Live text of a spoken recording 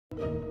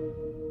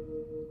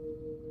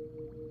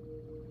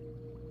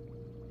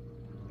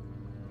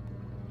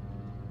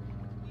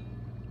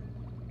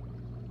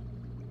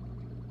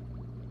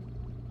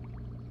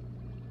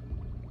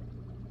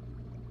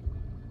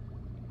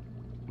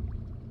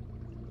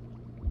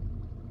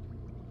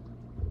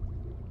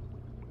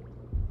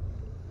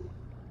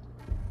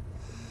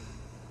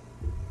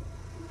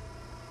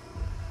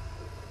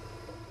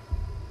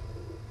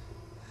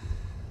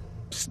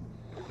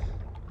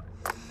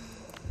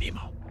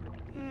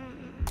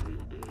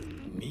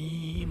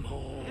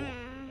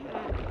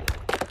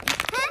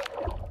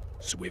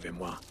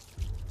suivez-moi.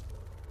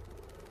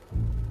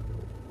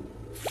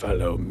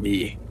 Follow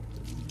me.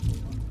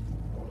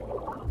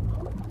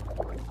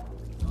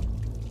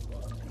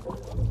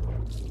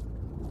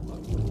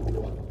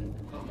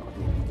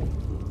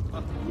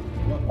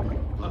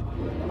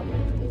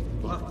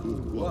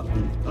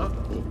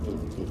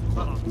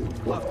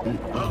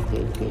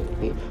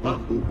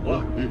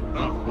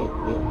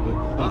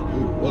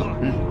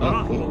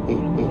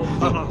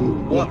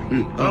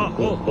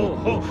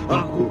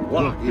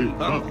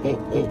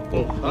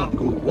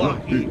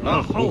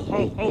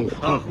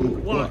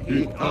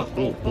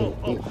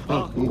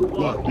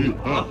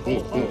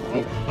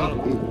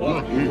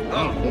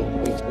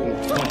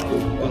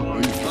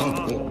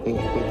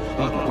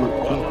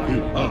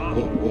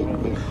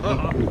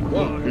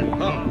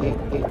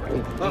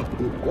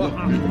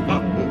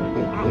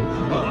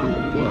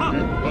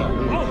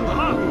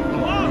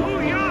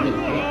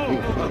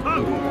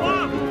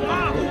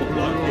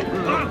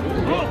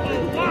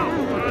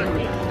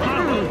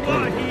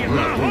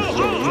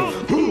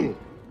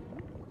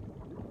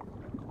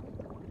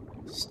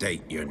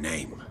 State your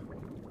name.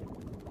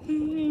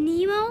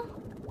 Nemo?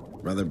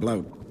 Brother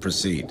Bloat,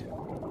 proceed.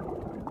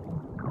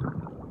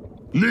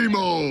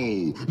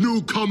 Nemo,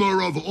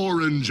 newcomer of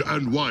orange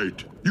and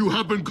white, you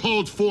have been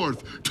called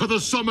forth to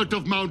the summit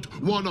of Mount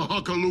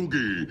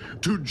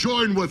Wanahakalugi to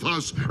join with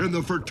us in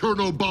the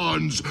fraternal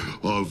bonds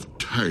of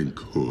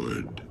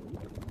tankhood.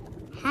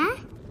 Huh?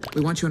 We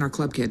want you in our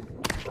club, kid.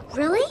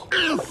 Really?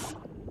 If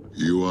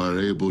you are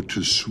able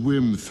to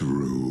swim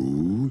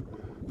through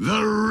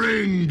the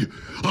Ring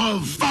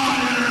of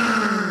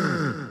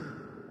Fire!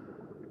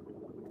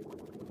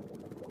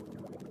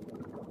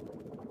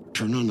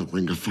 Turn on the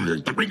Ring of Fire.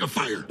 The Ring of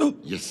Fire! Oh.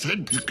 You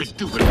said you could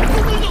do it. The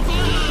Ring of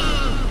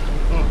Fire!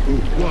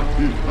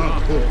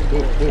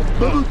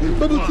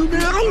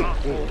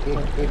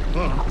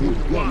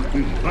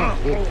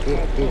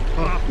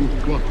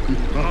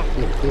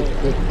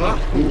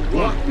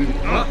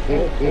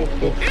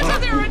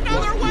 Isn't there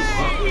another way?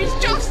 He's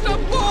just a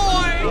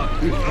boy!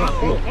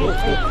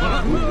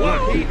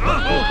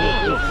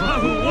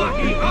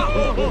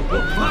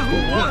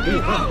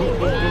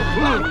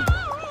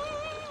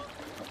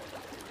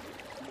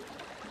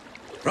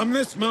 From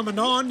this moment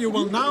on, you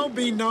will now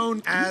be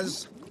known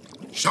as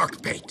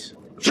Sharkbait.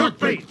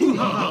 Sharkbait!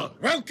 Ooh-ha-ha!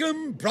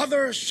 Welcome,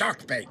 brother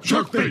Sharkbait.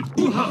 Sharkbait!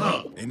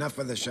 Ooh-ha-ha! Enough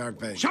of the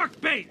Sharkbait.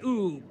 Sharkbait!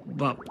 Ooh,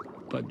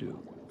 bop-ba-doo.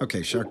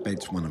 Okay,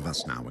 Sharkbait's one of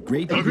us now.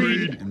 Agreed?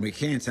 Agreed. And we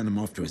can't send him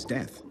off to his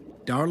death.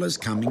 Darla's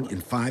coming in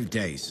 5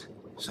 days.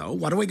 So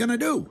what are we gonna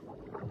do?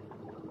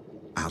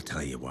 I'll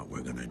tell you what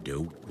we're gonna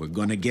do. We're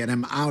gonna get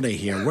him out of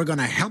here. We're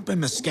gonna help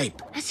him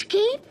escape.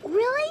 Escape?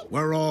 Really?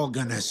 We're all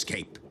gonna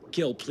escape.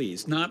 Kill,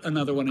 please. Not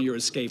another one of your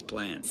escape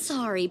plans.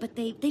 Sorry, but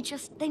they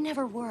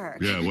never work.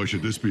 Yeah, why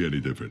should this be any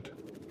different?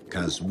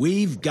 'Cause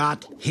we've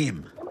got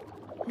him.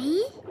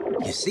 Me?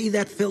 You see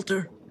that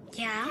filter?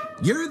 Yeah?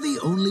 You're the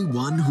only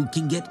one who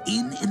can get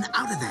in and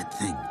out of that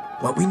thing.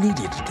 What we need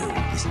you to do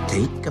is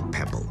take a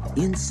pebble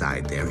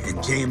inside there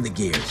and jam the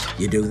gears.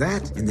 You do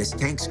that, and this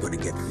tank's gonna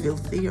get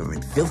filthier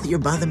and filthier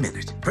by the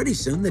minute. Pretty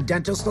soon, the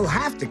dentist will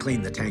have to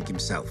clean the tank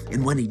himself.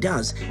 And when he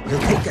does, he'll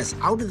take us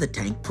out of the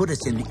tank, put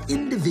us in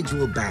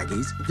individual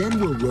baggies, then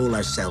we'll roll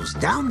ourselves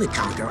down the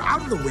counter,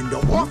 out of the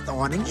window, off the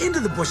awning, into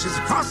the bushes,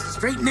 across the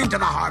street, and into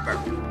the harbor.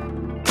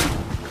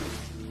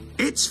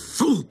 It's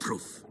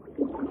foolproof.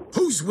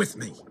 Who's with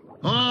me?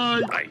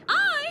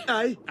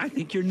 I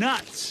think you're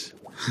nuts.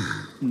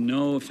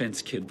 No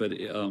offense, kid, but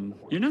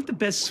you're not the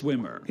best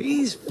swimmer.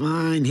 He's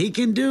fine. He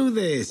can do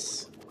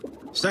this.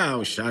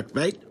 So,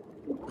 Sharkbait,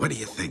 what do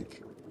you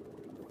think?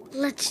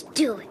 Let's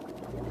do it.